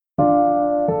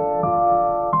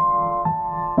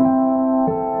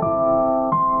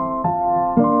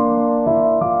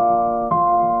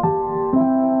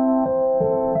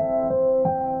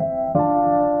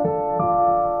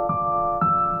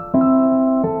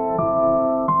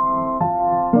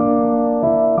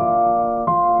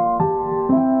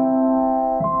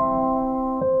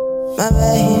My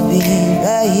baby,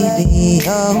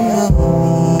 oh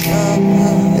no.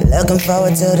 Looking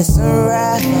forward to the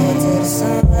sunrise.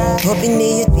 Hoping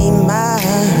that you'd be mine.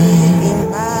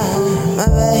 My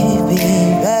baby,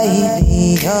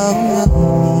 oh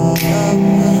no.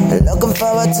 Looking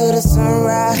forward to the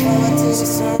sunrise.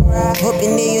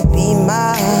 Hoping that you'd be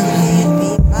mine.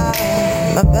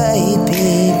 My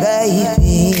baby,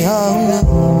 oh no.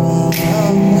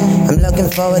 I'm looking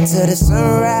forward to the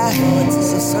sunrise.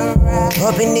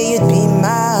 Hoping that you'd be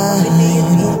mine.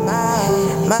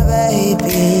 My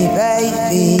baby,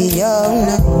 oh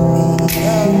no.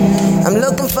 I'm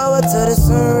looking forward to the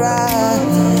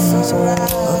sunrise.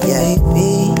 Oh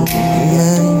baby,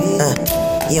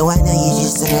 yo, I know you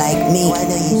just like me.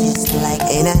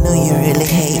 And I know you really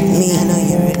hate me.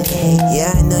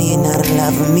 Yeah, I know you're not in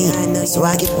love with me. So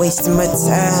I keep wasting my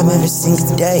time every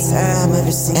single day.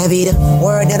 Every the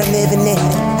world that I'm living in,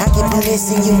 I keep on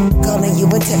missing you, calling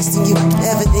you and texting you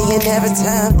every day and every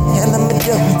time. Hell, I'ma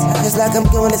do. It's like I'm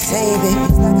going insane, baby.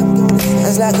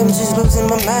 It's like I'm just losing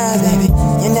my mind, baby.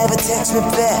 You never text me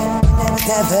back.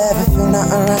 Never ever feel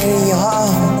nothing right in your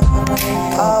heart.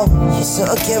 Oh, you're so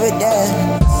okay with that.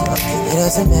 It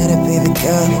doesn't matter, baby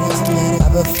girl.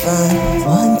 I'll be fine.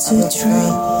 1, 2,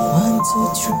 3.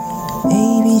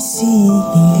 ABC.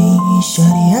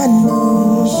 Shawty, I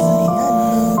know.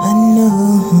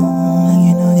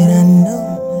 You know that I know.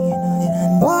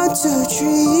 1, 2,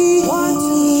 3.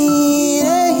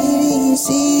 ABC.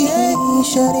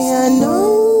 Shawty, I know.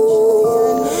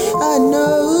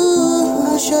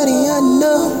 Shawty, I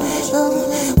know.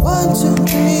 1, 2,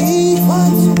 3.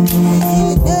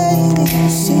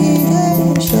 ABC.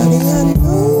 Shawty, I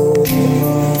know.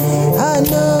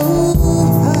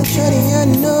 Shawty, I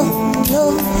know.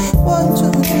 1,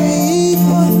 2, 3.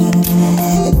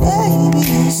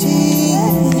 ABC.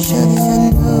 Shawty, I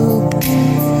know.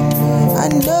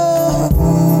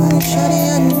 Shawty,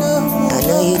 I know. I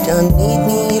know you don't need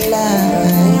me in your life,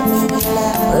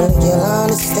 but you'll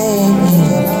understand.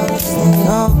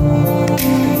 No.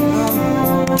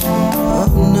 Oh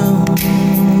no.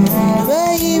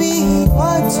 Baby,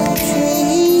 1, 2, 3.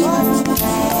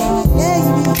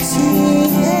 ABC.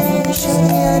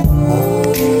 Shawty, I know.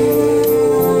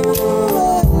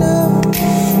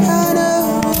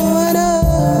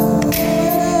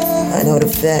 I know the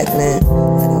fact, man.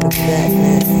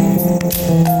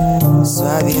 So I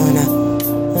be on a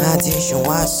high tension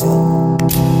watch, so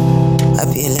I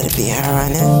be a little bit high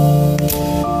right now.